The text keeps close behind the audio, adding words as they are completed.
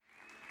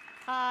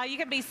You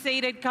can be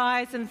seated,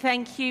 guys, and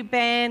thank you,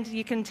 band.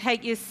 You can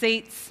take your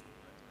seats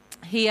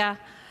here.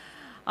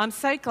 I'm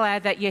so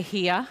glad that you're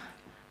here.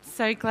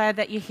 So glad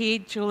that you're here,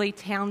 Julie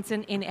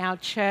Townsend, in our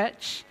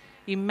church.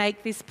 You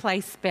make this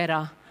place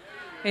better.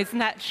 Isn't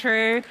that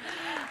true?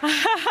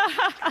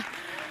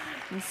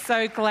 I'm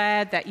so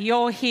glad that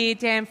you're here,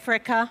 Dan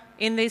Frecker,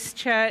 in this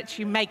church.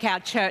 You make our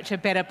church a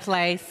better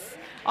place.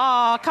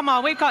 Oh, come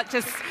on, we've got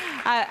just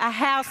a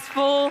house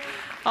full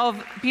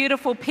of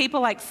beautiful people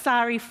like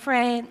Sari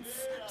France.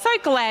 So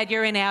glad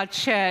you're in our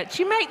church.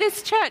 You make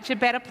this church a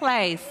better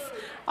place.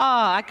 Oh,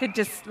 I could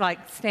just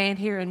stand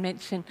here and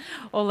mention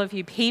all of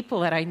you people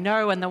that I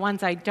know and the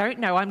ones I don't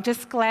know. I'm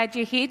just glad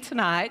you're here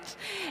tonight.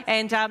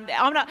 And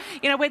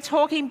we're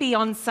talking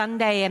Beyond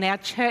Sunday, and our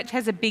church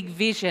has a big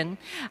vision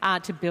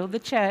to build the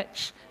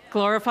church.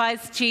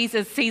 Glorifies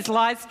Jesus, sees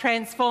lives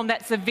transformed.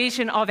 That's the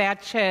vision of our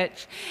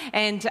church.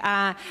 And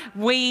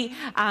we,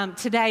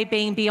 today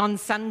being Beyond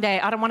Sunday,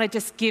 I don't want to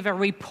just give a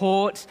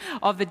report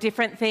of the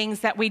different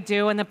things that we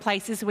do and the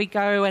places we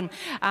go and,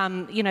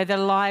 the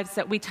lives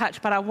that we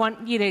touch. But I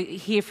want you to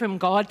hear from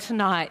God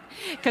tonight,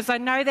 because I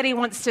know that He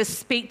wants to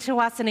speak to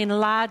us and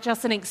enlarge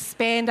us and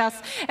expand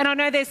us. And I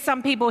know there's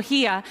some people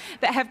here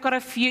that have got a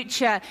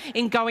future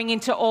in going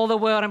into all the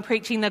world and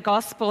preaching the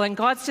gospel. And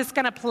God's just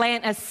going to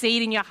plant a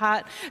seed in your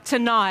heart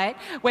tonight,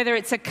 whether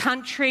it's a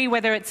country,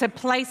 whether it's a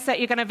place that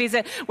you're going to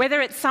visit, whether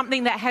it's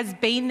something that has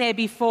been there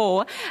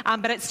before,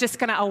 but it's just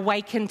going to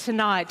awaken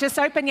tonight. Just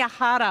open your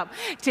heart up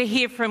to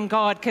hear from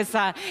God, because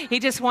He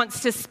just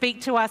wants to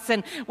speak to us,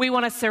 and we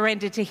want to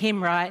surrender to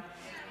Him, right?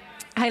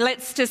 Hey,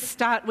 let's just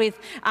start with,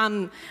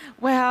 in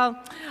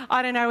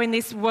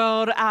this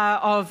world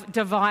of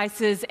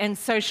devices and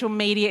social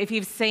media, if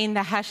you've seen the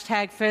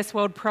hashtag First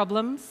World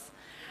Problems.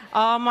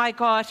 Oh my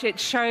gosh,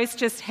 it shows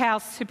just how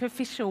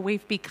superficial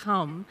we've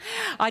become.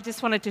 I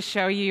just wanted to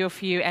show you a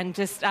few and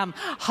just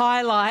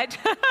highlight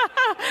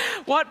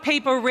what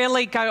people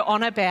really go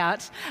on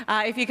about.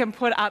 If you can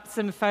put up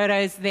some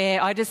photos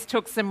there. I just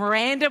took some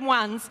random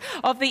ones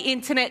of the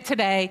internet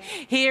today.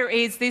 Here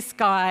is this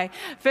guy,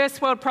 First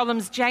World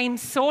Problems,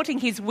 James, sorting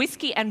his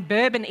whiskey and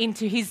bourbon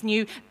into his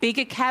new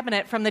bigger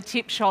cabinet from the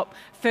tip shop,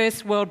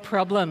 First World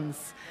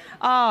Problems.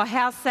 Oh,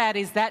 how sad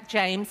is that,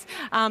 James?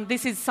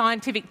 This is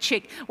Scientific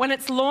Chick. When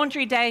it's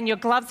laundry day and your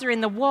gloves are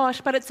in the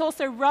wash, but it's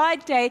also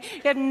ride day,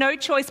 you have no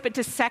choice but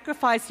to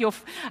sacrifice your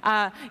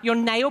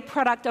nail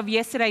product of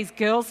yesterday's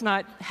girls'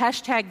 night.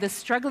 Hashtag the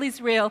struggle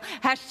is real.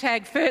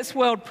 Hashtag First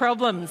World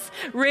Problems.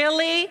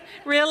 Really?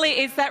 Really?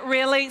 Is that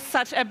really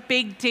such a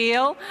big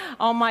deal?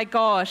 Oh my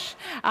gosh.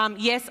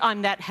 Yes,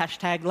 I'm that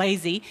hashtag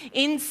lazy.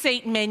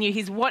 In-seat menu.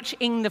 He's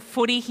watching the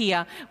footy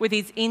here with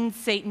his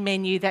in-seat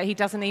menu that he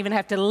doesn't even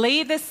have to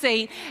leave the seat.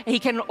 He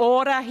can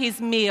order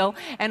his meal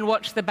and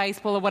watch the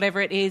baseball or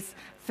whatever it is.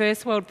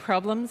 First World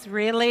Problems,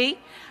 really?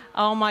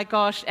 Oh my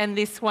gosh, and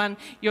this one,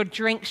 your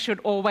drink should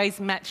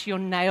always match your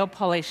nail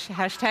polish.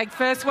 Hashtag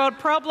First World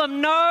Problem.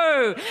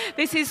 No,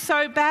 this is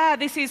so bad.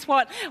 This is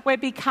what we're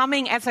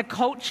becoming as a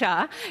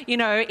culture,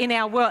 in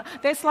our world.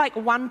 There's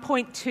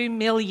 1.2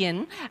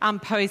 million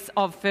posts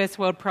of First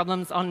World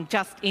Problems on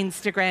just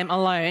Instagram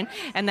alone,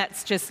 and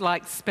that's just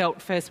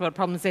spelt First World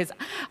Problems. There's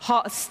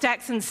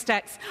stacks and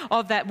stacks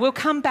of that. We'll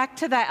come back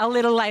to that a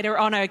little later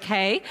on,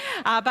 okay?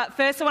 But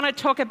first I want to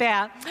talk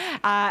about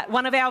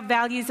one of our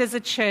values as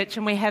a church,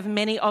 and we have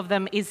many of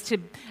them, is to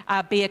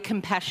be a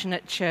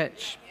compassionate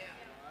church.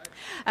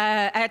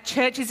 Our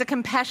church is a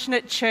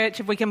compassionate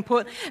church. If we can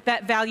put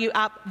that value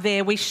up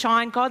there, we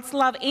shine God's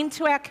love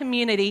into our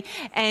community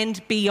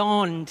and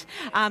beyond.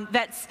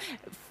 That's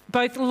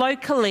both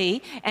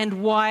locally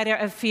and wider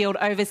afield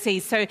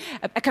overseas. So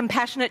a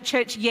compassionate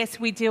church,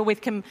 yes, we deal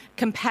with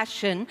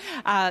compassion,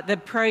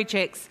 the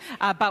projects,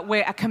 but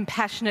we're a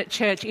compassionate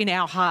church in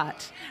our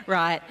heart,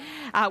 right?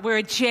 We're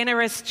a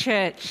generous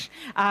church.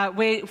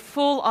 We're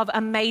full of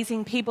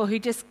amazing people who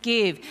just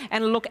give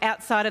and look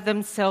outside of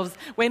themselves.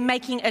 We're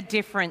making a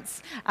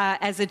difference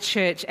as a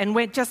church, and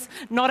we're just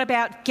not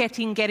about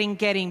getting,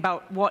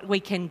 but what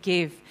we can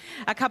give.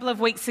 A couple of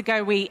weeks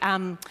ago,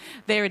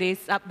 there it is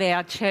up there,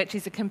 our church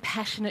is a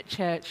compassionate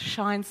church,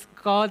 shines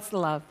God's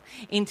love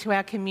into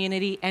our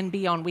community and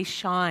beyond. We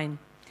shine.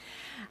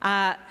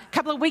 A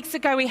couple of weeks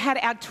ago, we had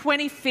our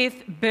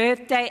 25th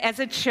birthday as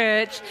a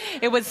church.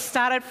 It was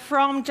started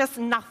from just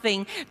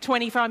nothing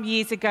 25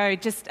 years ago,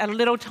 just a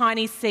little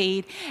tiny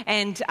seed,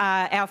 and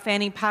our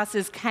founding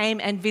pastors came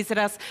and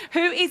visited us.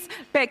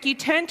 Beck, you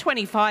turned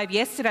 25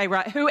 yesterday,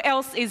 right? Who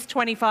else is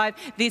 25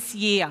 this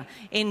year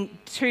in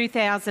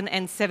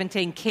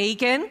 2017?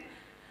 Keegan?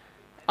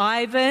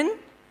 Ivan?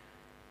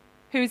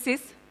 Who's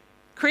this?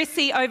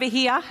 Chrissy over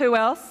here. Who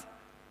else?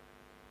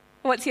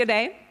 What's your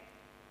name?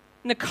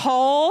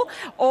 Nicole,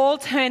 all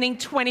turning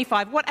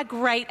 25. What a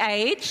great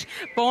age.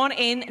 Born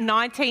in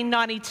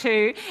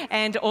 1992,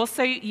 and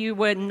also you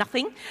were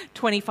nothing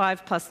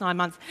 25 plus 9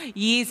 months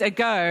years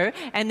ago,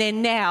 and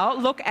then now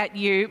look at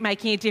you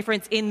making a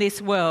difference in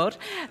this world.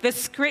 The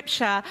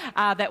scripture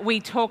that we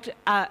talked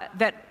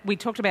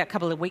about a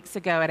couple of weeks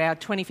ago at our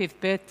 25th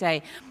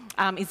birthday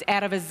is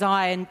out of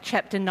Isaiah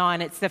chapter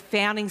 9. It's the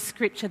founding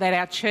scripture that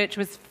our church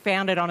was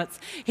founded on.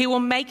 He will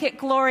make it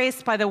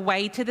glorious by the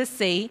way to the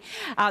sea.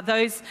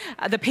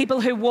 The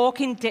people who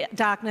walk in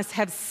darkness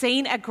have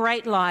seen a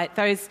great light.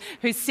 Those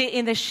who sit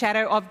in the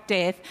shadow of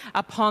death,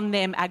 upon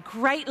them a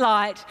great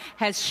light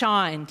has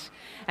shined.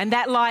 And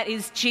that light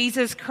is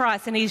Jesus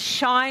Christ. And He's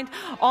shined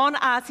on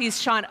us.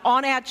 He's shined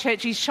on our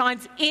church. He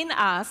shines in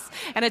us.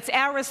 And it's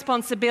our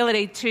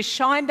responsibility to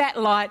shine that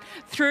light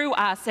through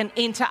us and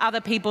into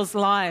other people's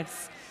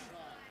lives.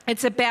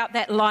 It's about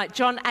that light.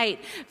 John 8,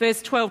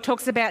 verse 12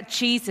 talks about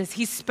Jesus.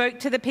 He spoke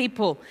to the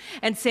people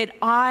and said,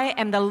 I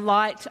am the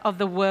light of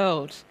the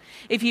world.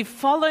 If you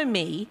follow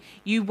me,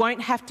 you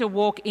won't have to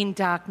walk in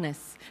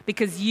darkness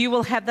because you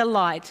will have the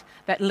light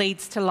that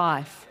leads to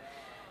life.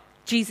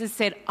 Jesus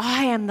said,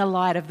 I am the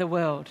light of the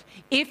world.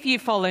 If you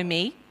follow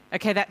me,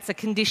 okay, that's a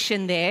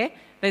condition there.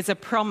 There's a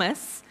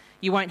promise.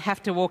 You won't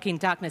have to walk in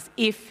darkness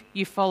if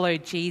you follow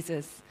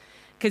Jesus.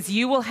 Because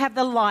you will have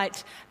the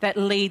light that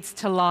leads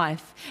to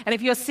life. And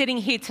if you're sitting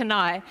here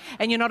tonight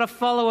and you're not a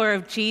follower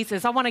of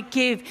Jesus, I want to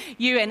give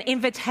you an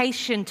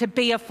invitation to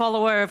be a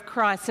follower of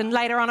Christ. And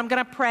later on, I'm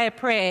going to pray a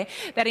prayer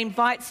that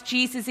invites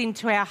Jesus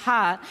into our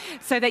heart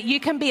so that you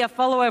can be a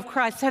follower of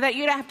Christ, so that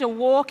you don't have to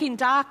walk in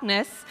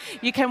darkness,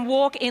 you can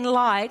walk in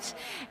light,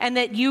 and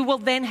that you will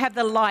then have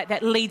the light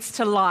that leads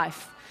to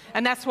life.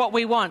 And that's what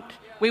we want.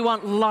 We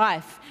want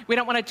life. We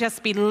don't want to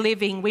just be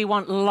living. We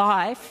want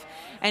life.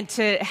 And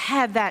to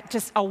have that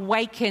just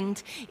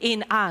awakened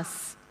in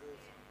us.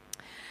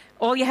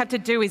 All you have to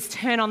do is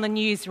turn on the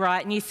news,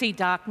 right? And you see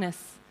darkness.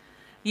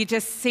 You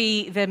just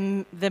see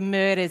the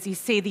murders. You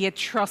see the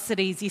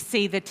atrocities. You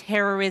see the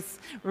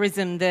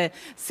terrorism, the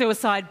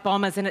suicide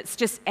bombers. And it's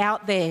just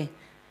out there.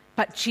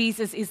 But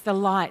Jesus is the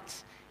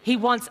light. He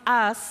wants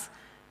us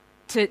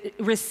to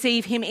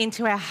receive Him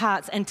into our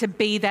hearts and to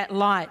be that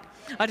light.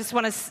 I just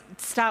want to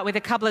start with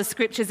a couple of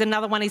scriptures.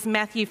 Another one is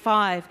Matthew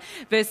 5,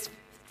 verse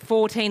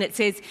 14, it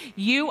says,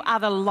 you are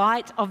the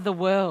light of the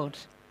world.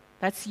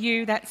 That's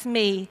you, that's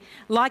me.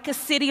 Like a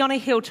city on a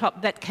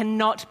hilltop that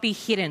cannot be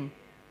hidden.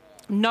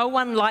 No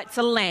one lights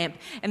a lamp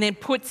and then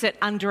puts it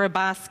under a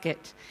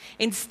basket.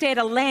 Instead,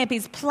 a lamp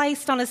is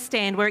placed on a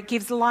stand where it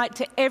gives light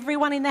to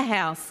everyone in the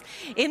house.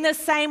 In the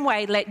same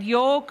way, let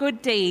your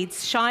good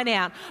deeds shine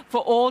out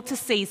for all to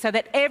see so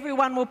that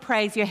everyone will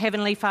praise your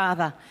heavenly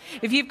Father.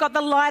 If you've got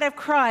the light of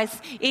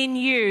Christ in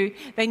you,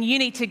 then you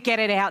need to get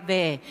it out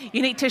there.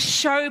 You need to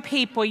show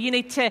people. You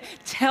need to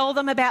tell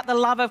them about the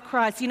love of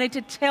Christ. You need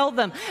to tell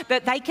them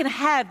that they can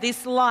have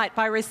this light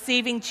by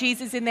receiving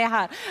Jesus in their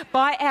heart,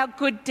 by our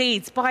good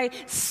deeds, by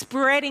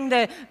spreading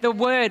the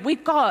word.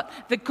 We've got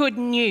the good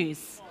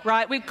news.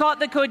 Right, we've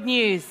got the good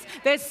news.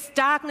 There's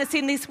darkness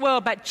in this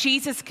world, but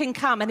Jesus can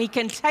come and He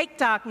can take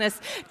darkness,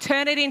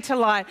 turn it into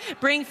light,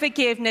 bring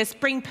forgiveness,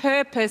 bring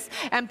purpose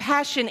and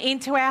passion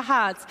into our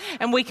hearts,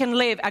 and we can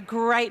live a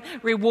great,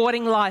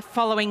 rewarding life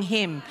following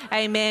Him.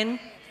 Amen.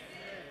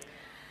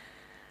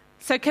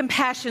 So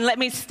compassion, let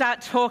me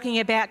start talking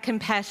about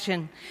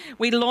compassion.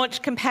 We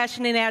launched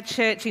compassion in our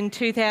church in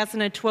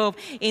 2012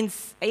 in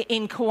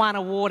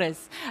Kawana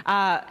Waters.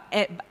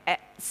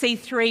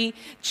 C3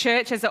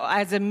 Church,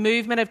 as a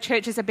movement of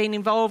churches, have been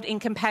involved in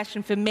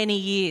compassion for many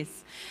years.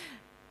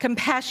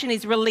 Compassion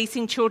is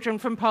releasing children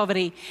from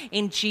poverty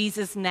in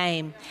Jesus'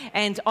 name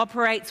and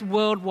operates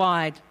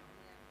worldwide.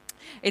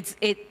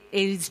 It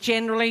is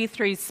generally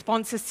through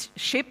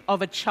sponsorship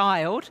of a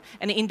child,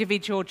 an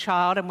individual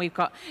child, and we've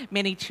got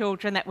many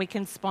children that we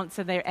can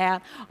sponsor. They're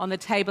out on the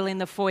table in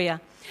the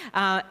foyer.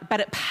 But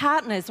it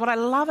partners, what I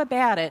love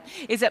about it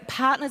is it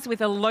partners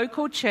with a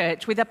local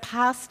church, with a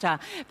pastor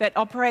that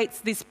operates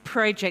this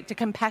project, a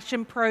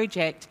compassion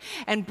project,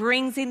 and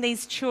brings in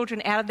these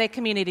children out of their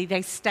community.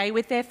 They stay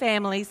with their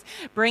families,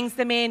 brings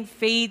them in,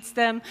 feeds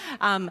them,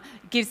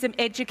 gives them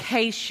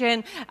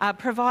education,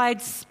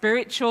 provides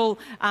spiritual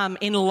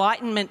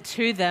enlightenment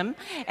to them,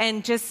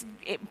 and just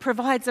it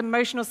provides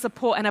emotional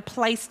support and a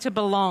place to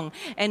belong,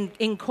 and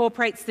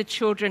incorporates the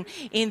children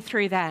in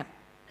through that.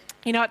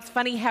 You know, it's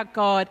funny how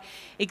God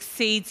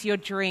exceeds your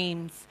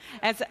dreams.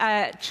 As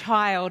a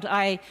child,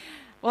 I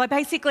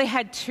basically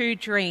had two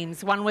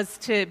dreams. One was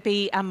to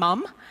be a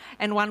mum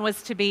and one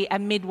was to be a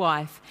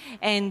midwife.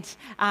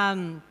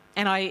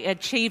 And I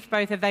achieved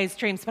both of those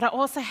dreams. But I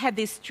also had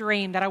this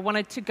dream that I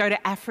wanted to go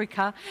to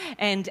Africa.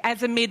 And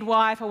as a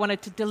midwife, I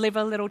wanted to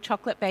deliver little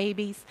chocolate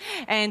babies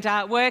and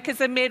work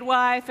as a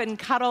midwife and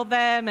cuddle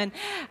them. And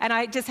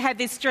I just had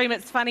this dream.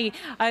 It's funny,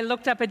 I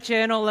looked up a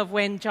journal of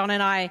when John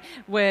and I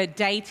were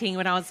dating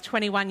when I was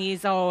 21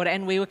 years old.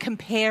 And we were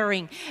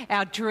comparing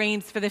our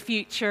dreams for the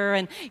future.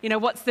 And, you know,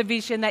 what's the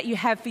vision that you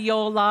have for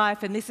your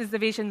life? And this is the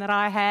vision that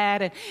I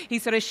had. And he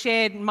sort of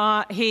shared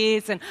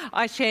his and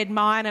I shared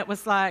mine. It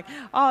was like,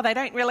 oh, they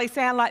don't really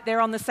sound like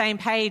they're on the same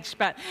page,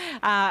 but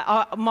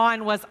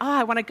mine was,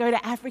 I want to go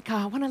to Africa,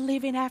 I want to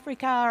live in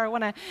Africa, or I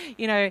want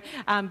to,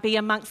 be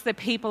amongst the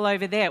people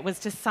over there. It was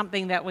just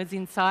something that was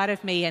inside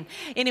of me. And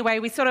anyway,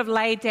 we sort of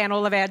laid down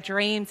all of our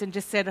dreams and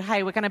just said,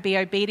 hey, we're going to be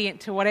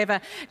obedient to whatever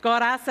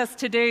God asks us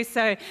to do,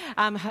 so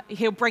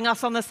he'll bring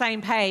us on the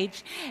same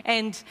page.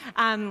 And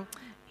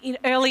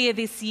earlier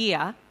this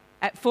year,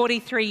 at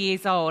 43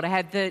 years old, I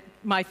had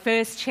my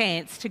first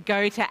chance to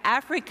go to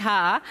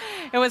Africa.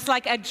 It was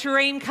like a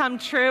dream come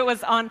true. It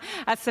was on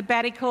a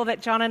sabbatical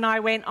that John and I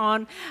went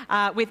on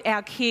with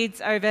our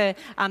kids over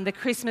the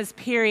Christmas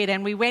period,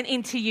 and we went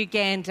into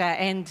Uganda.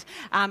 And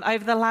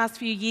over the last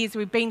few years,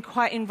 we've been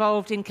quite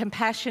involved in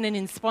compassion and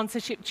in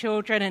sponsorship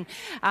children.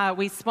 And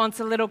we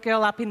sponsor a little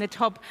girl up in the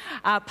top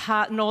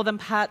northern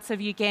parts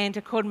of Uganda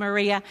called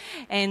Maria,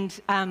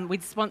 and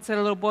we'd sponsored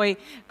a little boy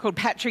called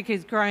Patrick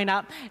who's grown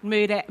up,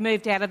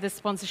 moved out of the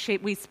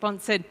sponsorship. We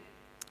sponsored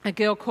a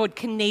girl called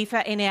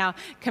Kanifa in our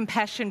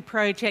compassion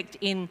project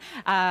in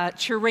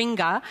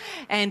Chiringa,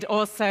 and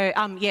also,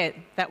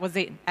 that was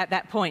it at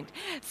that point.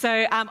 So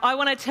I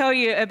want to tell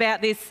you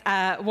about this,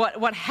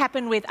 what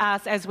happened with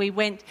us as we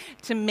went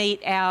to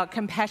meet our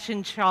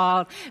compassion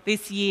child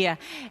this year.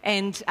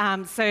 And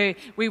so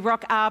we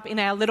rock up in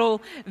our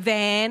little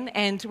van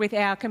and with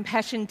our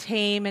compassion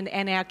team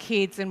and our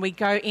kids, and we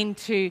go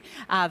into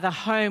the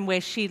home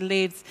where she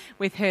lives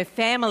with her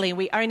family.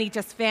 We only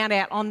just found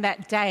out on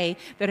that day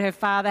that her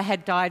father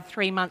had died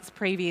 3 months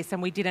previous, and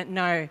we didn't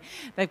know.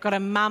 They've got a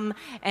mum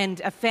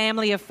and a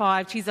family of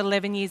 5. She's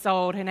 11 years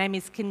old. Her name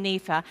is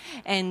Kanifa,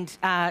 and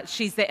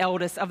she's the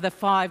eldest of the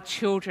 5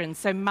 children.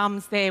 So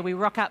mum's there. We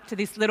rock up to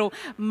this little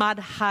mud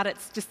hut.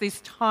 It's just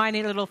this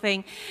tiny little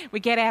thing. We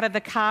get out of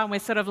the car and we're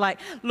sort of like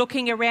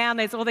looking around.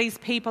 There's all these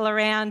people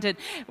around, and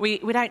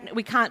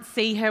we can't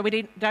see her.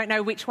 We don't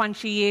know which one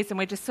she is, and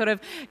we're just sort of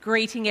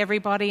greeting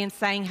everybody and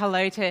saying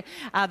hello to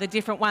the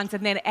different ones.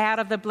 And then out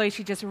of the blue,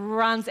 she just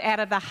runs out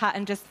of the hut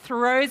and just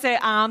throws her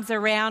arms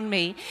around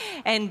me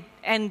and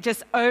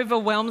just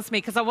overwhelms me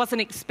because I wasn't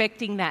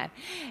expecting that.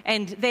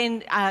 And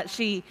then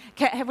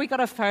have we got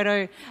a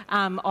photo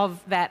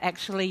of that?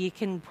 Actually, you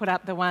can put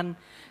up the one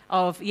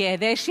of,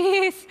 there she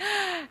is.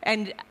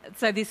 And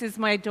so this is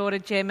my daughter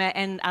Gemma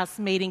and us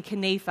meeting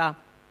Kanifa.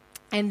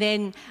 And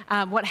then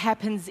what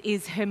happens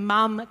is her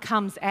mum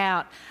comes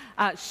out.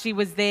 She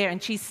was there,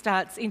 and she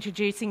starts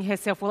introducing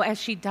herself. Well, as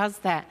she does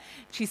that,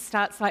 she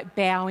starts like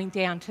bowing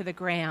down to the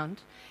ground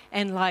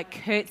and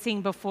like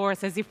curtsying before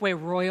us as if we're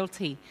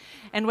royalty.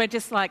 And we're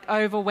just like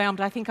overwhelmed.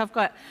 I think I've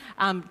got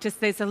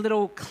there's a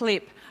little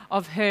clip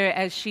of her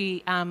as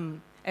she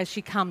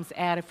comes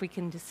out, if we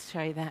can just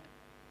show that.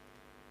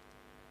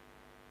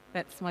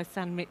 That's my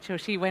son Mitchell.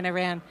 She went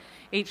around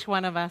each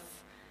one of us.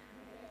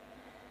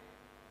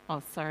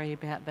 Oh, sorry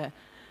about that.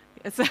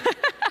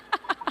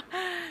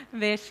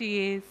 There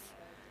she is,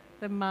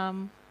 the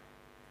mum.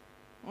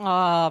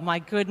 Oh, my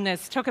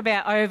goodness. Talk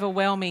about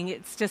overwhelming.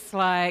 It's just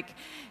like,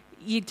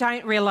 you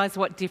don't realise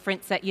what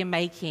difference that you're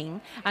making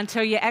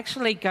until you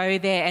actually go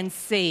there and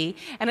see.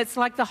 And it's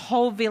like the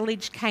whole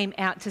village came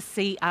out to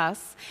see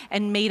us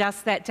and meet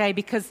us that day,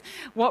 because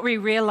what we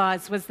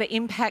realised was the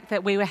impact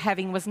that we were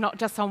having was not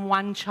just on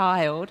one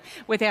child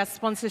with our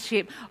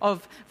sponsorship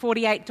of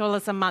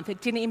 $48 a month.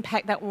 It didn't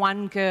impact that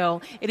one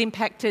girl. It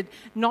impacted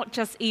not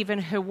just even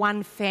her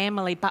one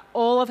family, but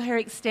all of her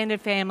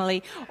extended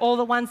family, all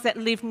the ones that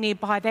live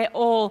nearby. They're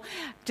all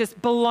just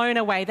blown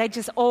away. They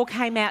just all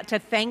came out to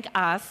thank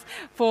us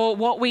for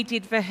what we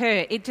did for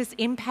her. It just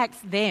impacts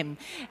them.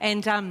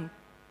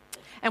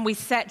 And we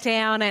sat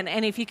down,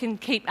 and if you can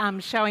keep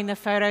showing the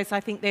photos, I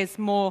think there's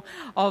more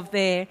of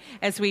there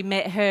as we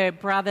met her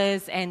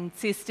brothers and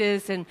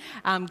sisters and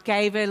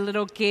gave her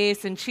little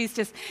gifts. And she's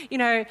just,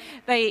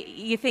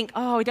 you think,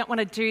 oh, we don't want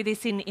to do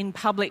this in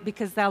public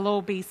because they'll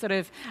all be sort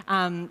of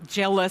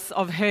jealous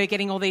of her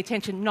getting all the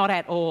attention. Not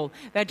at all.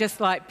 They're just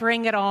like,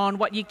 bring it on.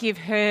 What you give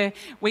her,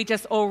 we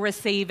just all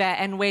receive it.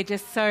 And we're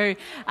just so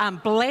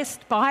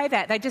blessed by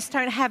that. They just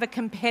don't have a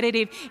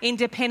competitive,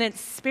 independent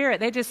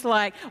spirit. They're just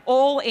like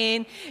all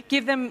in.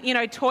 Give them,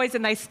 toys,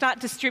 and they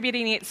start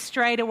distributing it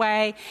straight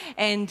away,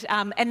 and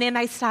then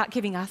they start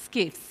giving us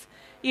gifts,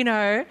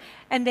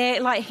 And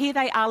they're like, here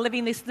they are living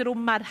in this little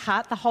mud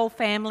hut, the whole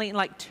family in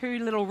like 2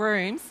 little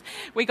rooms.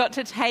 We got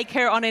to take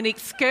her on an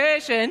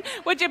excursion.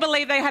 Would you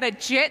believe they had a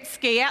jet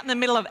ski out in the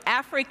middle of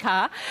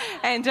Africa?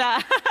 And,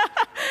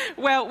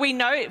 well,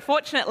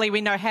 fortunately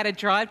we know how to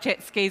drive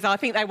jet skis. I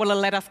think they would have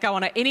let us go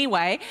on it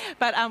anyway.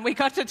 But we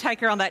got to take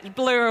her on that. It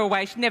blew her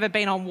away. She'd never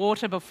been on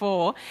water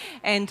before.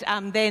 And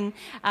then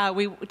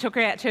we took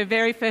her out to her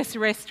very first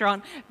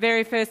restaurant,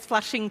 very first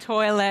flushing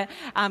toilet,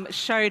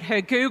 showed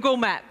her Google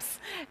Maps.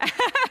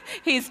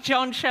 Here's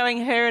John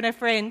showing her and a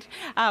friend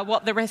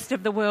what the rest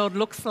of the world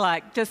looks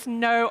like. Just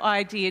no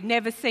idea.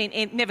 Never seen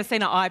an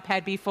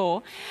iPad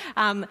before.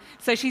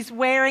 So she's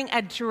wearing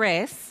a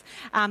dress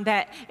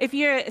that if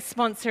you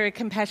sponsor a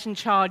Compassion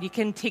Child, you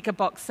can tick a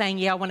box saying,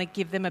 yeah, I want to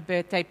give them a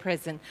birthday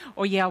present,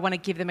 or yeah, I want to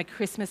give them a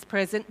Christmas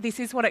present. This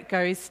is what it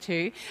goes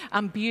to.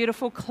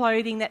 Beautiful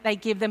clothing that they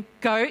give them.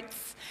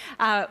 Goats,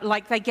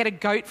 like they get a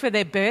goat for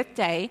their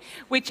birthday,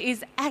 which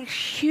is a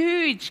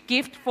huge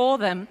gift for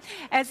them.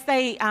 As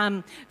they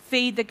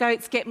feed the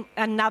goats, get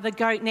another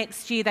goat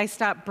next year, they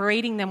start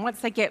breeding them.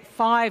 Once they get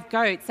 5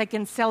 goats, they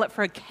can sell it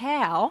for a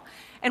cow.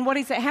 And what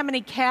is it? How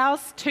many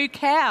cows? 2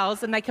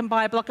 cows, and they can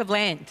buy a block of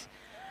land.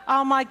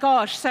 Oh my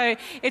gosh. So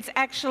it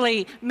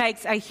actually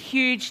makes a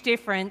huge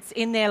difference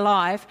in their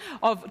life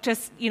of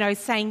just,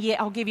 saying, yeah,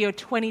 I'll give you a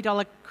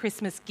 $20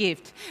 Christmas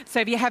gift. So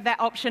if you have that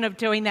option of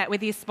doing that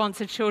with your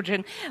sponsored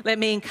children, let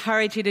me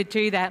encourage you to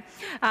do that.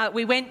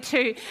 We went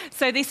to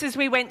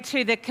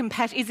the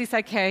Compassion. Is this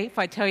okay if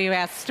I tell you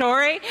our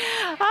story?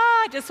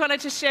 I just wanted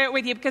to share it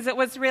with you because it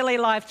was really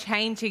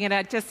life-changing,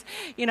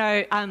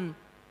 and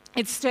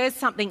it stirs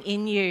something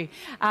in you.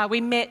 We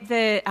met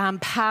the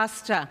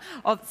pastor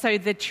of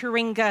the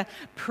Turinga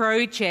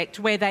project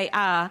where they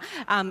are.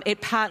 It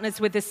partners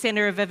with the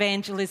Centre of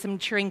Evangelism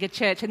Turinga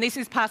Church. And this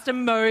is Pastor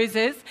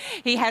Moses.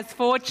 He has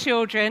 4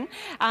 children.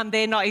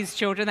 They're not his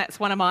children, that's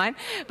one of mine.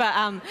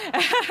 But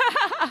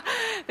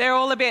they're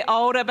all a bit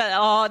older.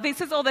 But this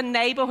is all the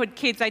neighbourhood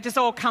kids. They just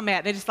all come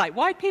out. They're just like,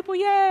 white people,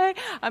 yay.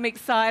 I'm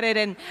excited.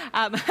 And,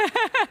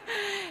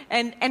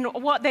 and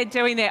what they're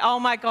doing there, oh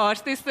my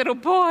gosh, this little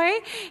boy,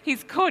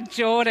 he's called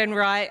Jordan,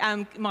 right?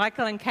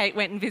 Michael and Kate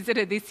went and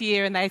visited this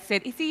year, and they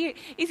said, is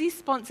he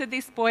sponsored,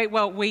 this boy?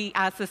 Well, we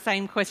asked the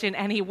same question,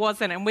 and he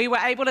wasn't, and we were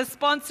able to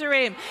sponsor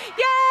him.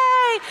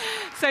 Yay!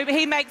 So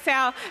he makes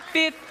our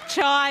 5th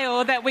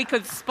child that we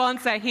could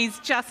sponsor. He's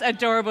just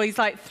adorable. He's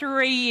like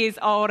 3 years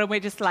old, and we're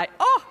just like,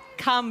 oh,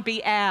 come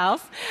be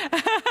ours.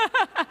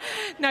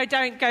 No,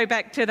 don't go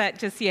back to that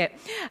just yet.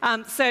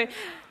 So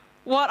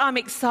what I'm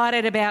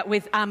excited about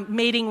with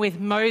meeting with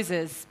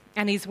Moses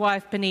and his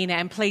wife Benina,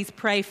 and please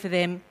pray for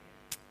them,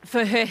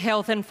 for her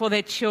health and for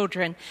their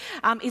children,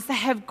 is they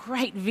have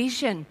great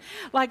vision.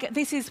 Like,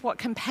 this is what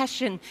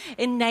Compassion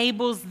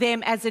enables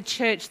them as a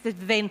church to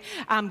then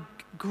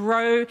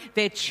grow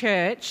their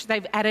church.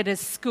 They've added a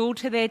school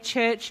to their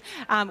church.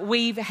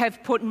 We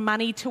have put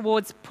money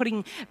towards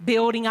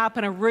building up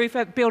and a roof,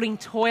 building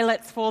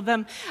toilets for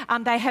them.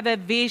 They have a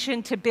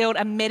vision to build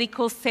a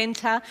medical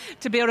centre,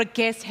 to build a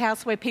guest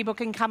house where people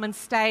can come and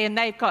stay, and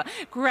they've got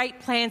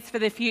great plans for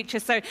the future.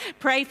 So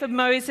pray for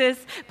Moses,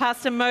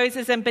 Pastor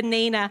Moses and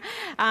Benina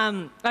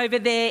over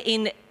there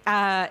in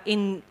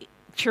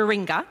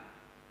Turinga,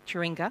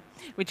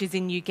 which is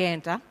in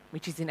Uganda,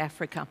 which is in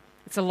Africa.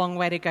 It's a long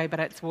way to go, but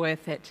it's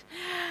worth it.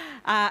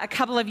 A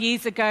couple of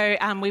years ago,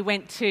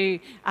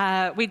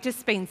 we'd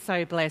just been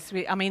so blessed.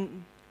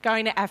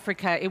 Going to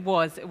Africa, it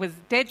was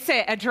dead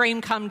set a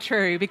dream come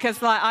true,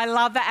 because I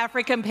love the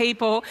African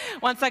people.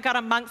 Once I got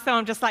amongst them,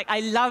 I'm just like, I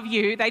love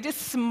you. They just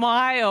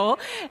smile,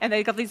 and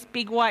they got these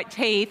big white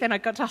teeth, and I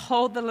got to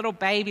hold the little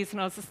babies,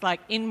 and I was just like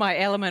in my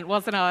element,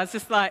 wasn't I? I was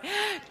just like,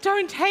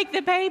 don't take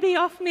the baby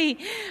off me.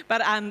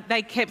 But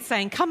they kept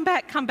saying, come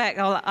back.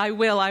 Oh, I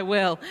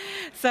will.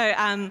 So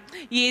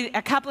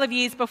a couple of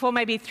years before,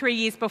 maybe 3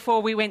 years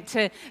before, we went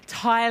to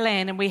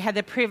Thailand, and we had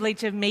the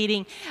privilege of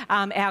meeting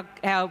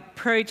our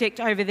project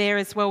over there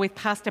as well with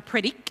Pastor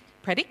Predick.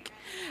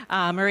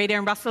 Marita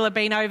and Russell have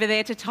been over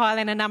there to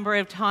Thailand a number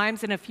of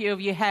times, and a few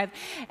of you have.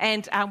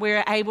 And we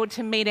were able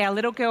to meet our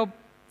little girl,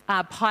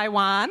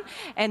 Paiwan,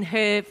 and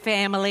her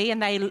family, and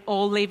they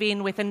all live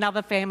in with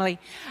another family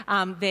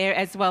there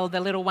as well, the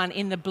little one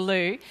in the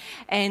blue.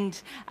 And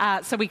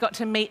so we got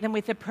to meet them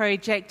with the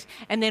project,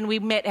 and then we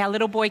met our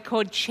little boy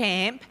called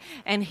Champ,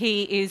 and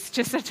he is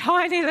just a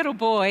tiny little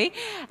boy.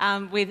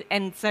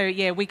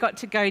 We got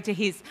to go to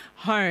his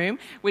home,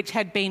 which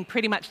had been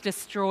pretty much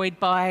destroyed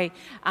by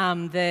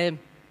the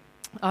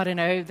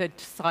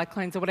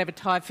cyclones or whatever,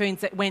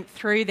 typhoons that went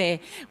through there.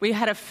 We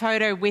had a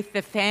photo with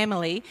the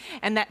family,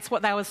 and that's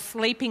what they were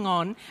sleeping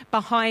on.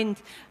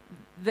 Behind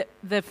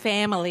the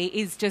family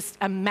is just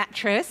a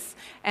mattress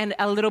and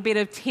a little bit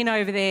of tin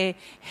over their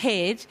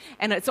head,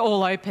 and it's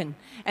all open.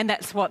 And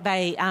that's what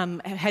they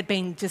had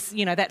been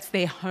that's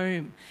their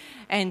home.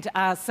 And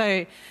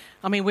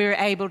we were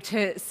able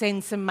to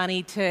send some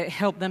money to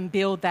help them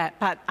build that.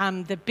 But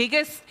the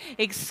biggest,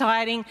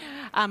 exciting,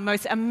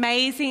 most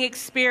amazing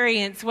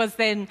experience was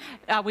then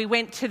we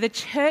went to the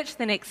church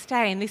the next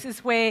day. And this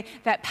is where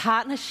that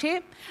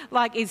partnership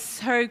is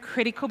so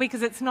critical,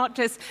 because it's not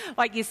just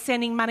like you're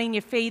sending money and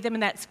you feed them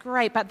and that's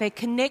great, but they're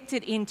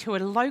connected into a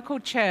local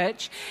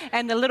church.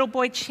 And the little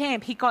boy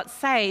Champ, he got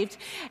saved,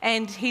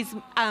 and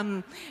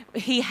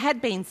he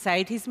had been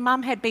saved. His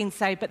mum had been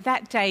saved, but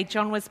that day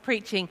John was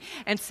preaching,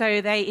 and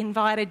so they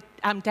invited,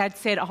 Dad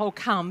said, "Oh,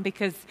 come,"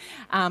 because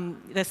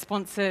the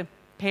sponsor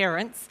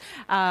parents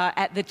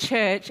at the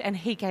church, and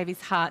he gave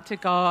his heart to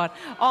God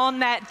on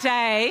that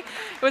day.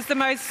 It was the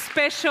most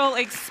special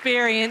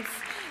experience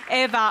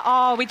ever.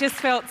 Oh, we just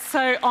felt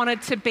so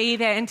honoured to be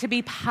there and to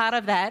be part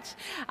of that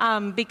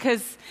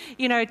because,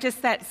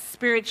 just that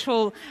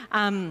spiritual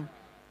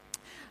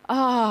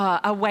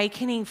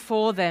awakening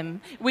for them.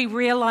 We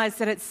realise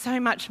that it's so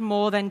much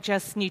more than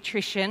just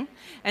nutrition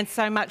and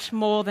so much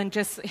more than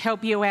just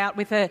help you out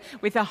with a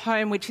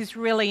home, which is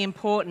really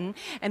important,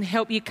 and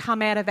help you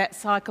come out of that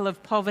cycle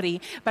of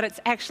poverty. But it's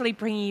actually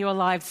bringing you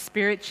alive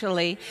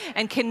spiritually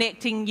and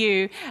connecting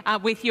you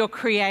with your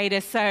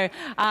Creator. So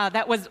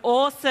that was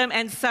awesome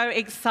and so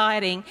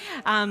exciting.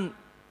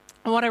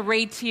 I want to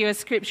read to you a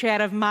scripture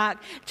out of Mark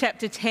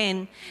chapter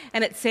 10,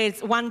 and it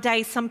says, "One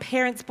day some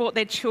parents brought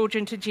their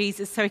children to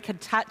Jesus so he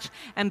could touch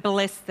and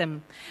bless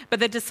them. But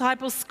the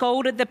disciples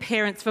scolded the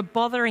parents for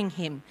bothering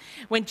him.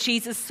 When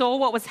Jesus saw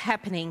what was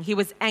happening, he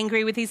was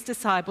angry with his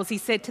disciples. He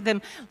said to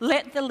them,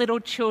 'Let the little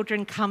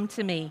children come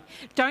to me.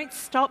 Don't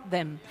stop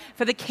them,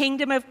 for the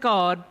kingdom of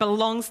God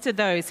belongs to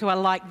those who are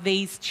like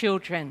these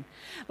children.'"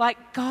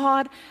 Like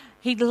God,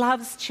 He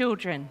loves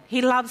children.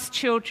 He loves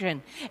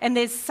children. And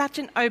there's such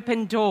an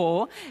open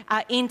door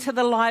into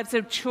the lives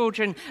of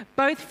children,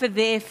 both for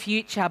their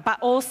future, but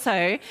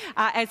also,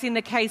 as in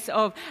the case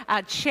of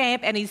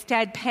Champ and his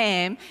dad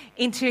Pam,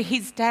 into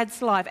his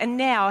dad's life. And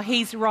now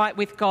he's right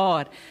with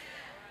God.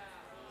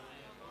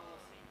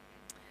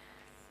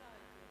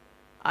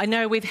 I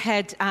know we've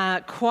had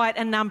quite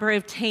a number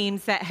of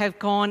teams that have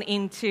gone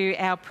into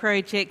our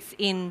projects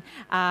in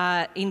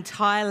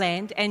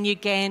Thailand and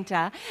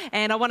Uganda.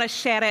 And I want to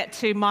shout out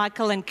to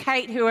Michael and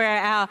Kate, who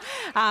are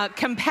our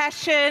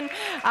compassion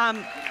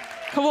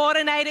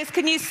coordinators.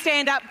 Can you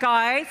stand up,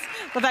 guys?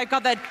 Well, they've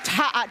got the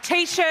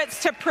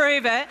T-shirts to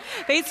prove it.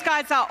 These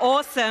guys are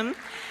awesome.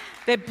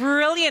 They're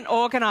brilliant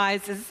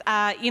organisers.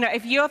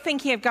 If you're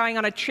thinking of going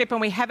on a trip, and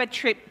we have a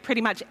trip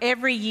pretty much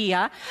every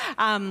year,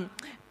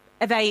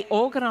 they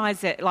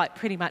organise it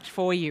pretty much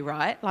for you,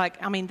 right?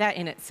 That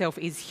in itself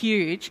is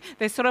huge.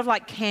 They're sort of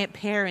like camp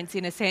parents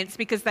in a sense,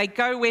 because they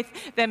go with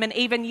them, and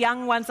even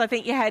young ones. I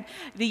think you had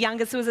the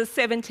youngest was a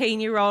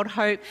 17-year-old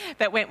Hope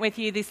that went with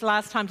you this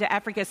last time to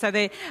Africa. So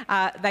they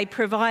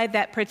provide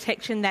that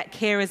protection, that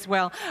care as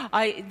well.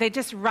 They're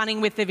just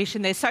running with the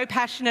vision. They're so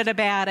passionate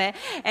about it,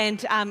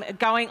 and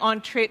going on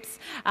trips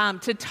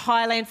to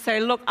Thailand. So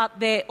look up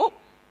there. Oh,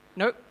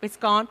 nope, it's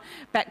gone.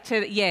 Back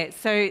to,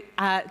 so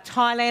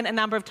Thailand a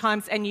number of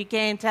times, and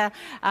Uganda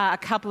a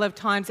couple of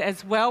times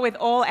as well, with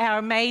all our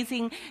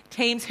amazing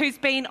teams. Who's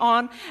been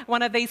on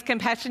one of these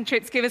compassion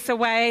trips? Give us a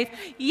wave.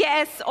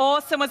 Yes,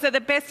 awesome. Was it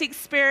the best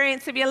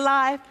experience of your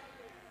life?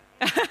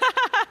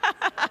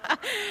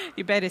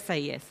 You better say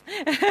yes.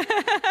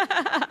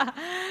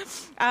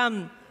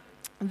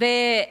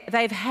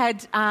 They've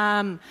had,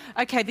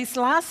 this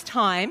last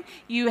time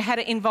you had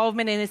an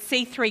involvement in a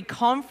C3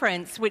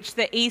 conference, which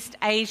the East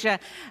Asia,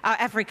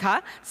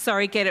 Africa,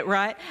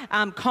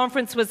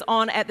 conference was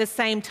on at the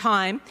same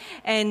time.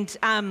 And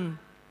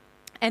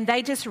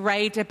they just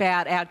raved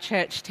about our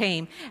church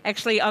team.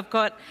 Actually, I've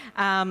got,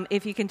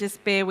 if you can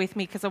just bear with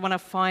me, because I want to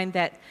find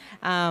that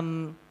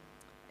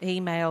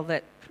email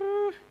that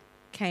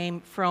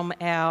came from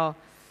our,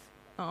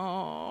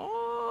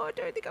 I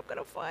don't think I'm going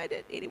to find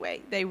it.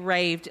 Anyway, they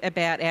raved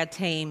about our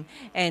team,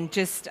 and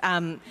just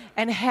and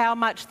how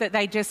much that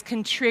they just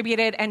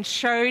contributed and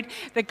showed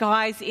the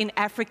guys in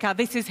Africa,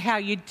 this is how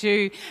you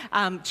do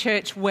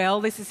church well.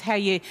 This is how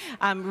you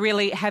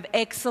really have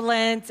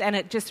excellence, and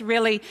it just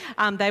really,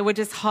 they were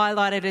just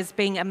highlighted as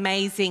being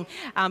amazing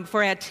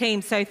for our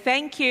team. So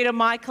thank you to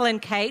Michael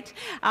and Kate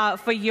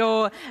for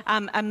your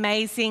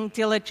amazing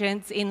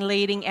diligence in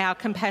leading our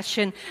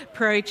compassion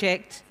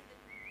project.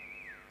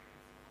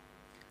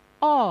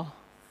 Oh,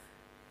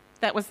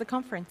 that was the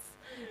conference.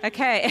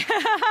 Okay.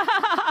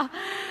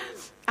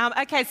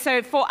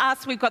 So for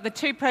us, we've got the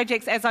two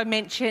projects, as I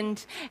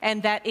mentioned,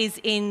 and that is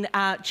in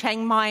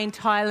Chiang Mai in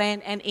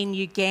Thailand and in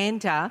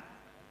Uganda.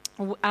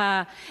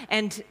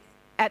 And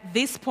at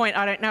this point,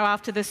 I don't know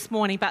after this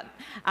morning, but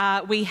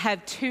we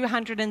have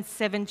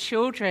 207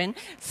 children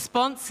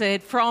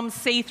sponsored from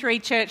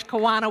C3 Church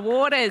Kawana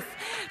Waters.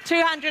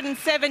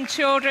 207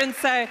 children,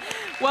 so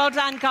well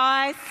done,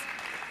 guys.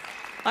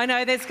 I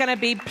know there's going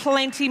to be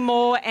plenty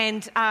more,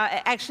 and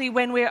actually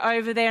when we're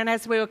over there and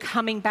as we were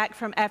coming back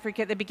from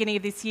Africa at the beginning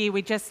of this year,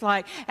 we just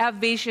our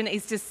vision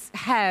is to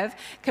have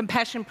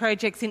compassion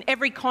projects in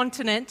every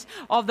continent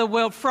of the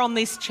world from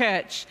this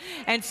church.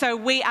 And so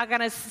we are going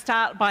to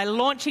start by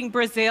launching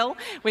Brazil.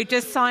 We've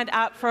just signed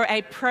up for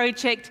a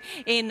project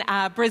in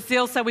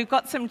Brazil, so we've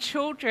got some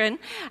children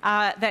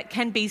that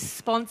can be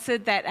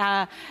sponsored that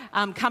are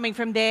coming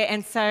from there.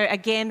 And so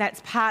again,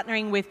 that's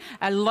partnering with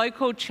a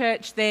local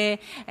church there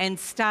and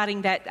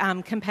starting that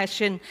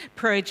compassion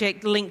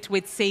project linked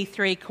with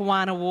C3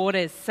 Kawana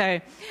Waters. So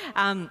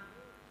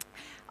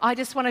I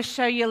just want to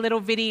show you a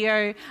little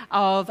video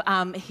of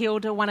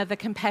Hilda, one of the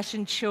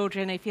compassion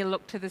children. If you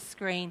look to the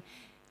screen,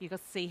 you can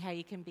see how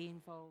you can be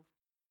involved.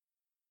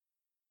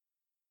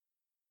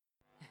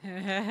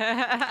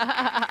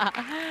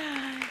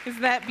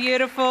 Isn't that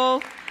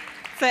beautiful?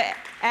 So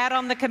Out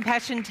on the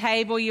compassion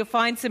table, you'll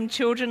find some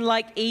children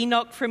like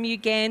Enoch from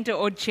Uganda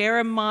or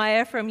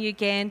Jeremiah from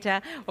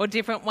Uganda or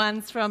different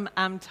ones from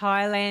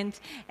Thailand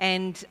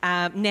and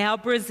now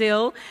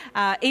Brazil.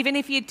 Even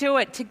if you do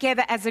it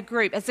together as a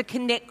group, as a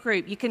connect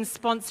group, you can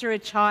sponsor a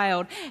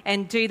child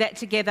and do that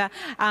together.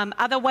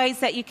 Other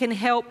ways that you can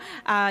help,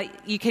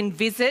 you can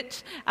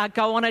visit,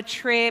 go on a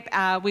trip.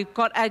 We've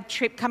got a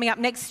trip coming up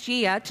next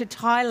year to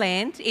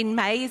Thailand in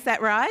May, is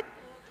that right?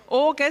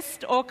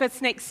 August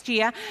next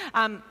year.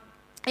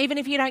 Even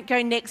if you don't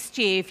go next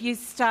year, if you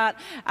start,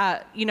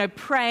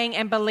 praying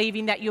and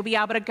believing that you'll be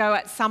able to go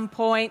at some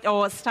point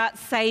or start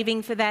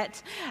saving for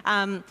that,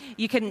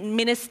 you can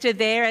minister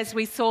there. As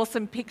we saw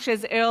some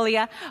pictures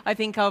earlier, I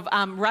think of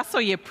Russell,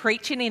 you're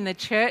preaching in the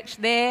church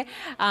there.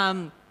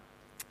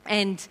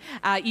 And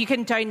you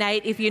can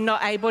donate if you're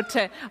not able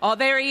to. Oh,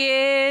 there he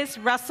is,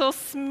 Russell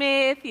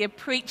Smith, your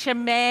preacher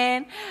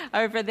man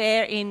over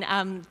there in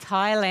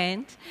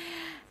Thailand.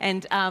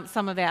 And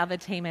some of our other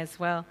team as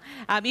well.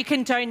 You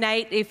can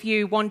donate if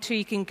you want to.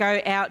 You can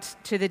go out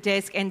to the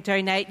desk and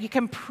donate. You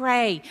can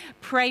pray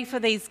for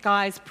these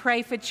guys,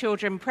 pray for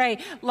children, pray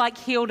like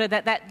Hilda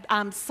that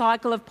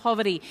cycle of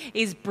poverty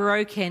is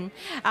broken.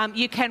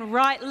 You can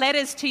write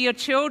letters to your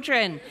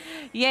children.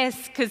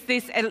 Yes, because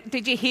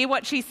did you hear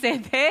what she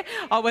said there?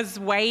 I was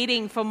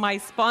waiting for my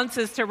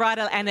sponsors to write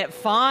it and it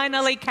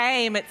finally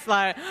came. It's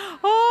like,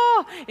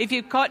 if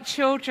you've got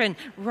children,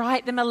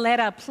 write them a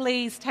letter.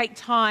 Please take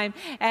time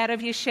out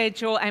of your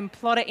schedule and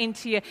plot it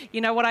into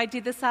you know what I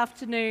did this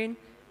afternoon?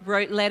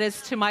 Wrote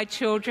letters to my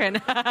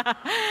children.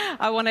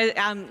 I want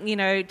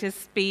to,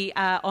 just be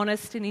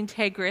honest and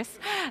integrous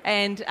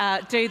and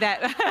do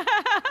that.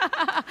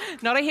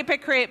 Not a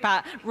hypocrite,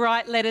 but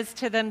write letters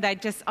to them.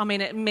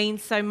 It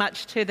means so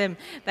much to them.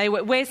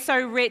 We're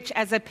so rich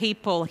as a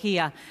people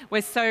here.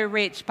 We're so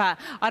rich, but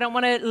I don't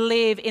want to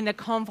live in the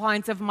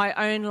confines of my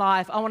own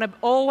life. I want to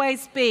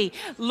always be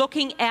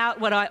looking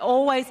outward.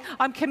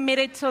 I'm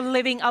committed to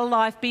living a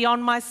life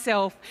beyond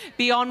myself,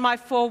 beyond my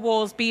four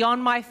walls,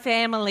 beyond my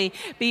family,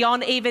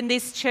 beyond even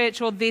this church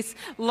or this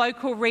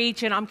local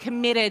region. I'm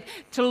committed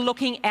to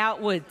looking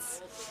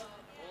outwards.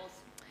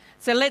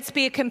 So let's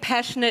be a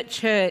compassionate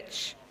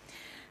church.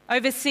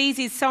 Overseas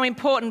is so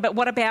important, but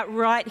what about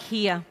right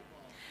here?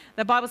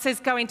 The Bible says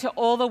go into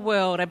all the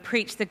world and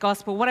preach the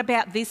gospel. What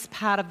about this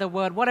part of the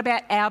world? What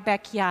about our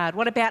backyard?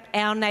 What about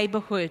our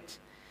neighbourhood?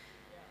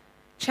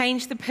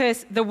 Change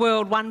the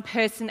world one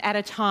person at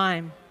a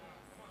time.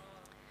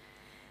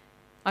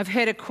 I've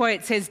heard a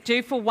quote says,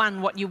 do for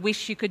one what you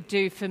wish you could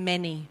do for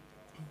many.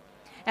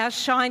 Our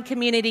Shine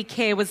Community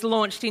Care was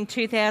launched in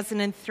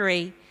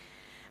 2003.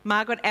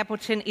 Margaret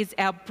Appleton is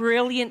our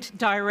brilliant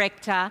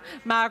director.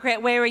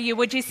 Margaret, where are you?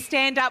 Would you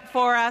stand up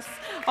for us?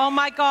 Oh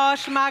my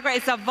gosh, Margaret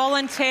is a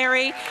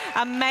voluntary,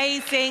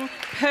 amazing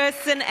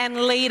person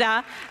and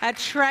leader,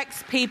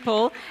 attracts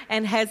people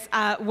and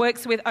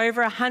works with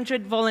over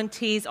 100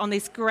 volunteers on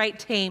this great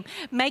team,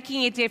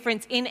 making a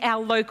difference in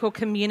our local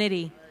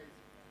community.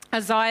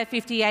 Isaiah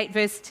 58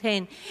 verse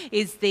 10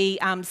 is the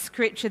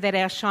scripture that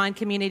our Shine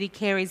Community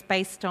Care is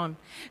based on.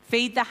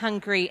 Feed the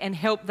hungry and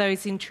help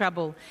those in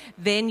trouble.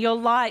 Then your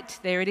light,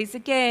 there it is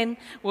again,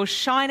 will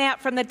shine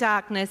out from the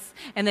darkness,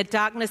 and the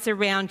darkness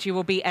around you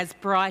will be as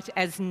bright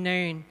as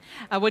noon.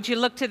 Would you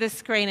look to the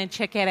screen and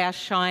check out our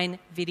Shine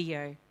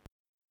video?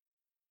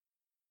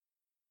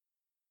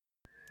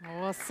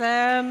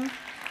 Awesome.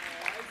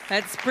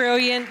 That's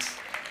brilliant.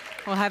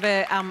 We'll have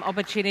an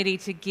opportunity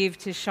to give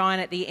to Shine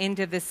at the end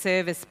of the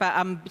service.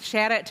 But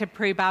shout out to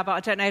Prue Barber.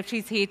 I don't know if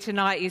she's here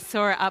tonight. You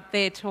saw her up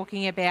there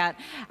talking about,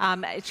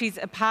 she's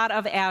a part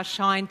of our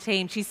Shine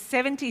team. She's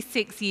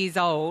 76 years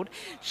old.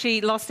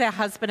 She lost her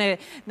husband a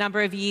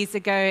number of years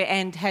ago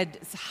and had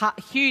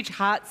huge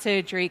heart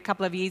surgery a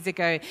couple of years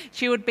ago.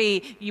 She would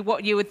be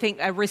what you would think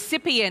a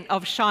recipient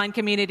of Shine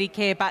Community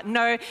Care. But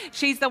no,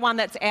 she's the one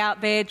that's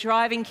out there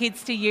driving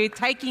kids to youth,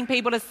 taking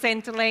people to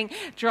Centrelink,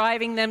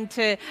 driving them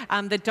to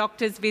the doctor's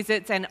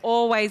visits, and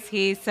always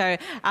here. So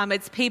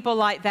it's people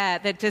like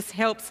that just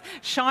helps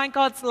shine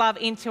God's love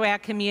into our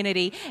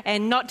community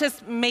and not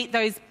just meet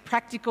those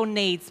practical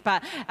needs,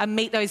 but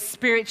meet those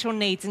spiritual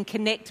needs and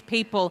connect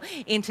people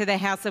into the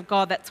house of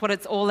God. That's what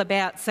it's all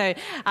about. So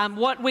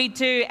what we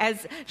do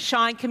as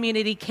Shine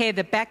Community Care,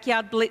 the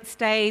Backyard Blitz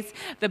Days,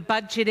 the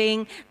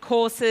budgeting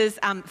courses,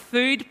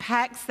 food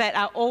packs that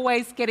are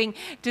always getting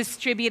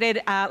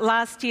distributed.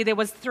 Last year there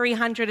was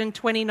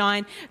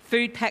 329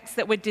 food packs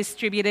that were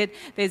distributed.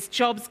 There's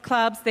jobs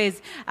clubs, there's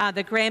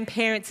the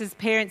grandparents'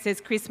 parents,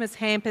 there's Christmas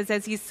hampers,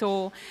 as you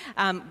saw,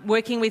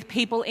 working with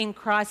people in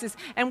crisis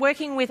and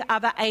working with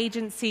other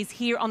agencies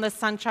here on the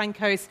Sunshine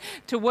Coast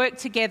to work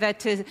together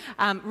to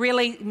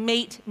really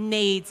meet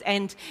needs.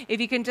 And if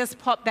you can just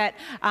pop that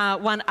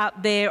one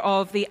up there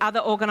of the other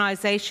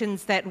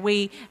organisations that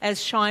we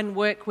as Shine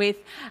work with.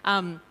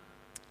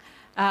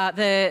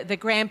 the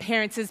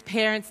grandparents as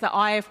parents, the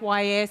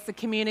IFYS, the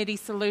Community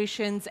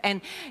Solutions,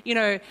 and,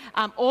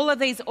 all of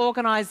these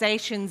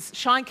organisations,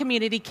 Shine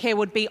Community Care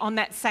would be on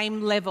that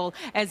same level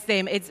as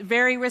them. It's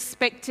very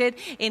respected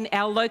in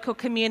our local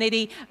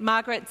community.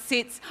 Margaret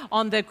sits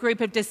on the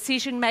group of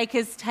decision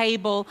makers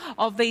table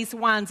of these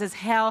ones as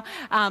how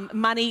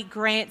money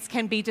grants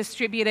can be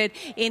distributed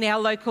in our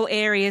local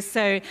areas.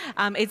 So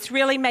it's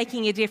really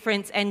making a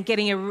difference and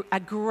getting a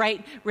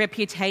great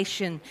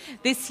reputation.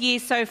 This year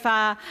so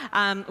far,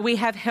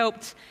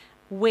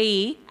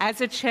 we as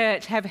a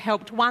church have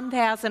helped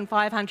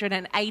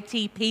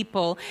 1,580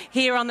 people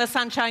here on the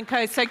Sunshine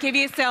Coast. So give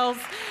yourselves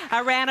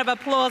a round of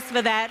applause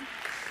for that.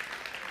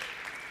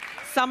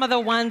 Some of the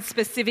ones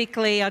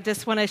specifically, I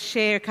just want to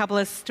share a couple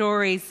of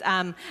stories.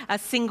 A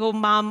single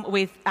mum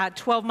with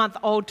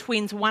 12-month-old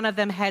twins. One of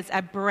them has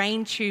a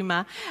brain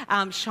tumour.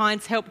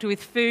 Shine's helped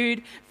with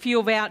food,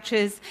 fuel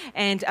vouchers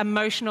and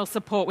emotional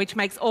support, which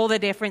makes all the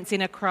difference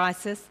in a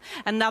crisis.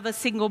 Another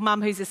single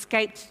mum who's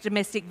escaped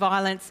domestic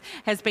violence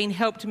has been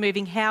helped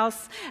moving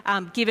house,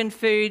 given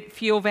food,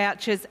 fuel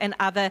vouchers and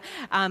other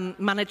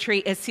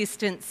monetary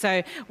assistance.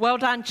 So well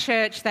done,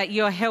 church, that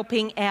you're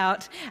helping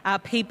out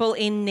people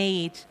in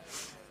need.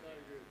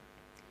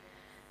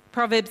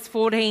 Proverbs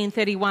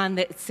 14:31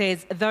 that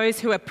says,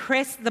 "Those who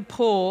oppress the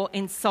poor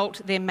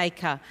insult their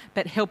maker,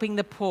 but helping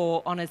the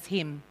poor honours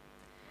him."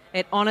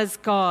 It honours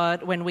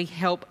God when we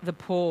help the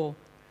poor.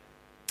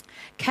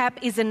 CAP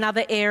is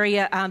another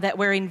area that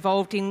we're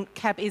involved in.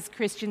 CAP is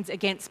Christians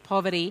Against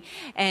Poverty,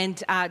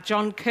 and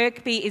John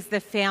Kirkby is the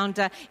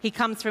founder. He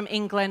comes from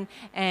England,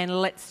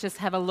 and let's just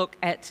have a look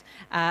at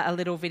a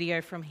little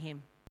video from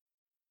him.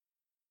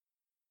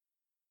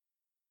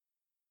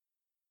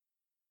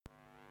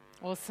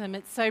 Awesome.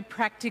 It's so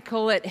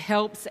practical. It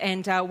helps.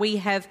 And we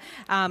have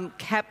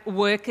CAP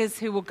workers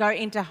who will go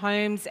into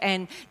homes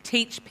and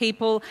teach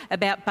people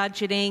about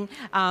budgeting,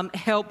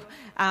 help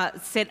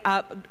set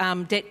up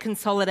debt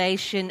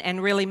consolidation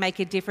and really make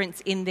a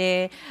difference in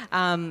there.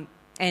 And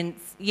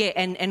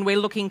we're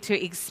looking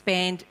to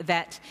expand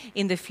that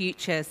in the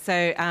future.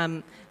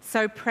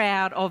 So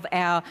proud of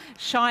our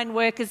Shine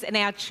workers and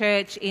our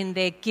church in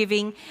their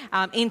giving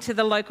into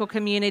the local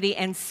community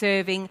and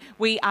serving.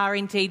 We are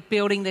indeed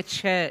building the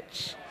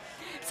church.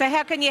 So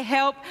how can you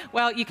help?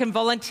 Well, you can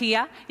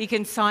volunteer. You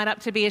can sign up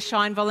to be a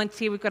Shine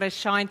volunteer. We've got a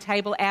Shine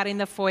table out in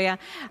the foyer.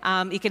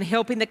 You can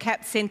help in the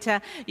CAP Centre.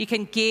 You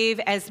can give.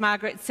 As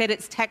Margaret said,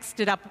 it's tax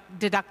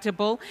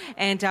deductible,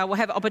 and we'll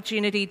have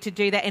opportunity to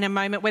do that in a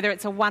moment, whether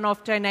it's a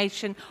one-off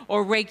donation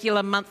or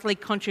regular monthly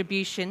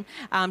contribution.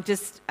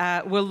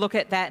 We'll look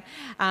at that.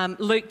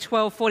 Luke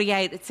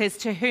 12:48, it says,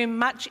 "To whom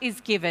much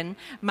is given,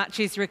 much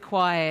is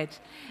required."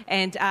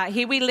 And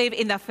here we live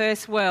in the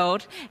first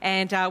world,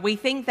 and we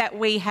think that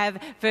we have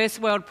first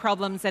world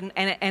problems, and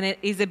it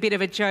is a bit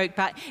of a joke,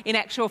 but in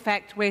actual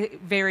fact, we're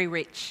very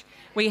rich.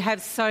 We have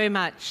so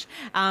much.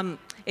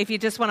 If you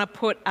just want to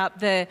put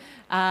up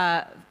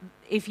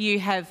if you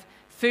have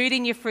food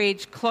in your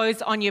fridge,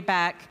 clothes on your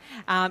back,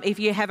 if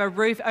you have a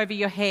roof over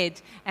your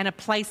head and a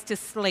place to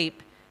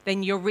sleep,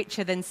 then you're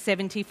richer than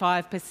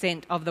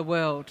 75% of the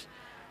world.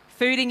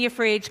 Food in your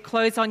fridge,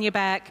 clothes on your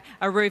back,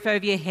 a roof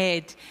over your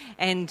head,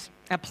 and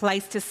a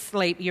place to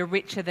sleep, you're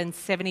richer than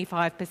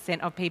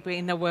 75% of people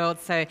in the world.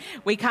 So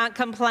we can't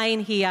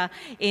complain here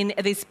in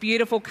this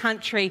beautiful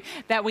country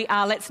that we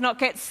are. Let's not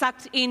get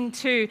sucked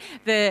into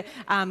the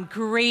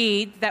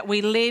greed that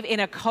we live in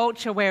a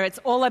culture where it's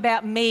all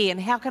about me and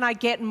how can I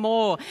get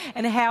more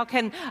and how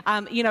can,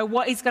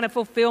 what is going to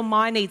fulfill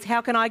my needs?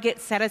 How can I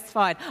get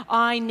satisfied?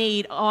 I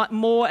need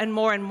more and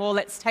more and more.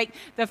 Let's take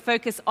the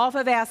focus off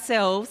of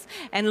ourselves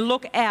and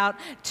look out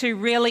to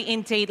really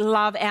indeed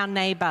love our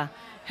neighbour.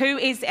 Who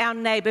is our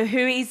neighbour? Who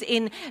is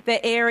in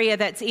the area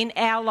that's in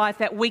our life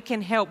that we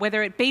can help,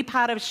 whether it be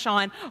part of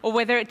Shine or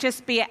whether it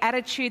just be an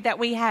attitude that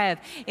we have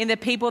in the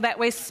people that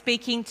we're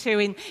speaking to,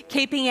 in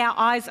keeping our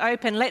eyes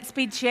open. Let's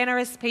be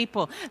generous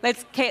people.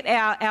 Let's get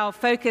our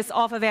focus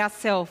off of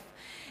ourselves.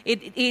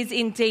 It is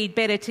indeed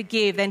better to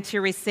give than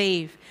to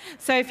receive.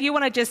 So if you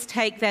want to just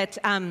take that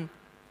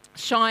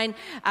Shine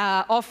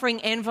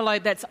offering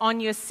envelope that's on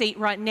your seat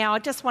right now, I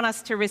just want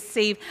us to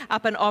receive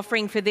up an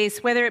offering for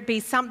this, whether it be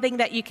something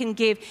that you can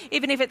give,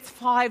 even if it's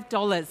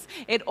 $5.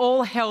 It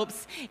all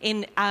helps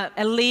in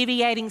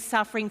alleviating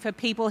suffering for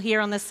people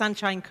here on the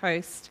Sunshine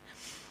Coast.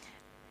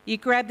 You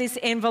grab this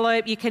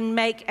envelope, you can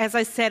make, as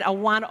I said, a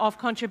one-off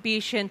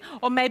contribution,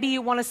 or maybe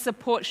you want to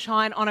support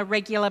Shine on a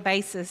regular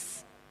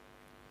basis.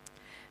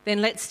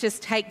 Then let's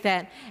just take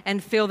that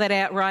and fill that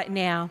out right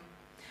now.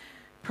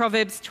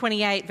 Proverbs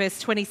 28, verse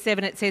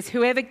 27, it says,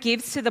 "Whoever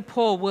gives to the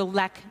poor will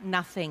lack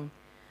nothing.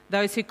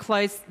 Those who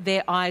close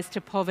their eyes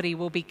to poverty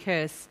will be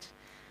cursed."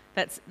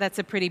 That's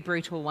a pretty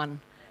brutal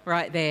one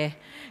right there.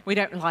 We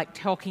don't like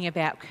talking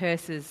about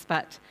curses,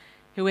 but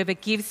whoever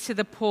gives to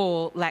the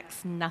poor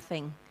lacks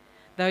nothing.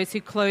 Those who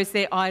close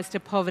their eyes to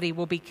poverty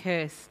will be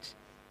cursed.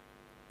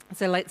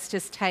 So let's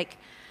just take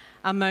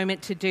a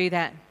moment to do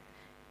that.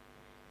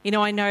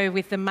 I know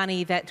with the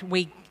money that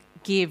we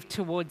give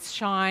towards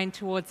Shine,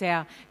 towards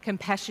our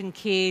Compassion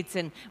Kids,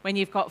 and when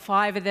you've got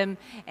 5 of them,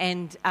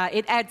 and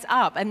it adds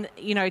up, and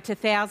to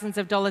thousands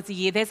of dollars a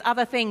year. There's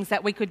other things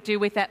that we could do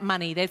with that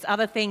money. There's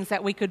other things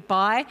that we could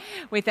buy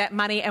with that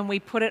money, and we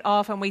put it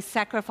off and we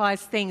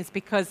sacrifice things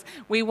because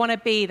we want to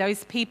be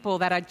those people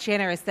that are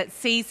generous, that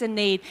sees a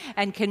need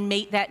and can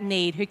meet that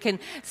need, who can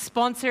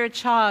sponsor a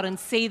child and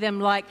see them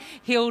like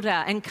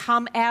Hilda and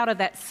come out of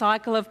that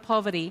cycle of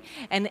poverty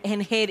and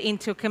head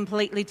into a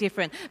completely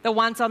different. The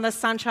ones on the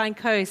Sunshine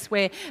Coast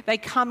where they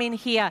come in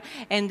here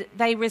and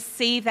they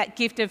receive that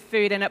gift of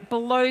food and it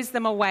blows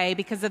them away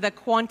because of the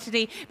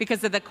quantity,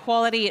 because of the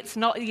quality. It's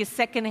not your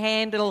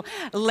second-hand little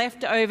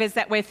leftovers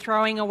that we're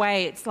throwing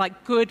away. It's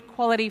like good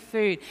quality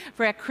food.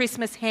 For our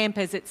Christmas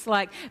hampers, it's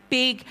like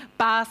big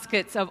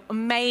baskets of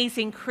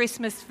amazing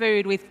Christmas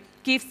food with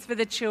gifts for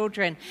the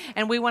children.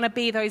 And we want to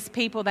be those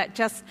people that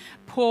just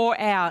pour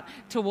out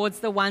towards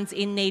the ones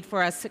in need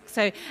for us.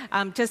 So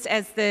just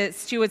as the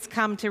stewards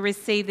come to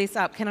receive this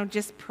up, can I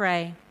just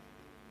pray?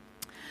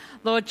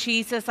 Lord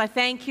Jesus, I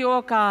thank you,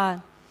 oh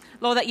God,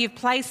 Lord, that you've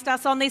placed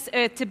us on this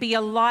earth to be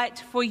a light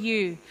for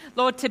you.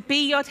 Lord, to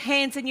be your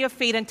hands and your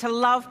feet and to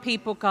love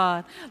people,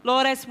 God.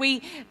 Lord, as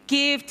we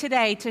give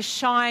today to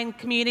Shine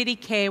Community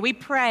Care, we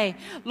pray,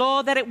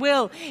 Lord, that it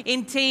will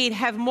indeed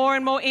have more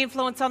and more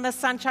influence on the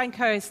Sunshine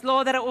Coast.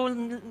 Lord, that it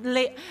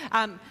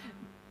will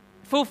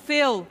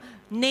fulfill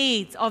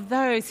needs of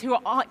those who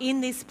are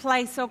in this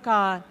place, oh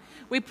God.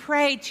 We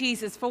pray,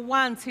 Jesus, for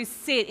ones who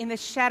sit in the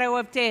shadow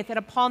of death, that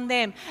upon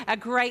them a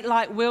great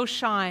light will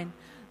shine.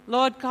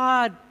 Lord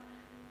God,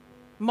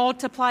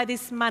 multiply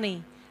this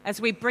money as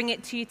we bring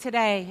it to you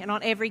today, and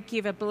on every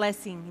giver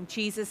blessing in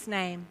Jesus'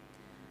 name.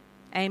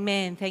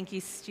 Amen. Thank you,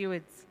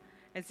 stewards,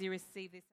 as you receive this.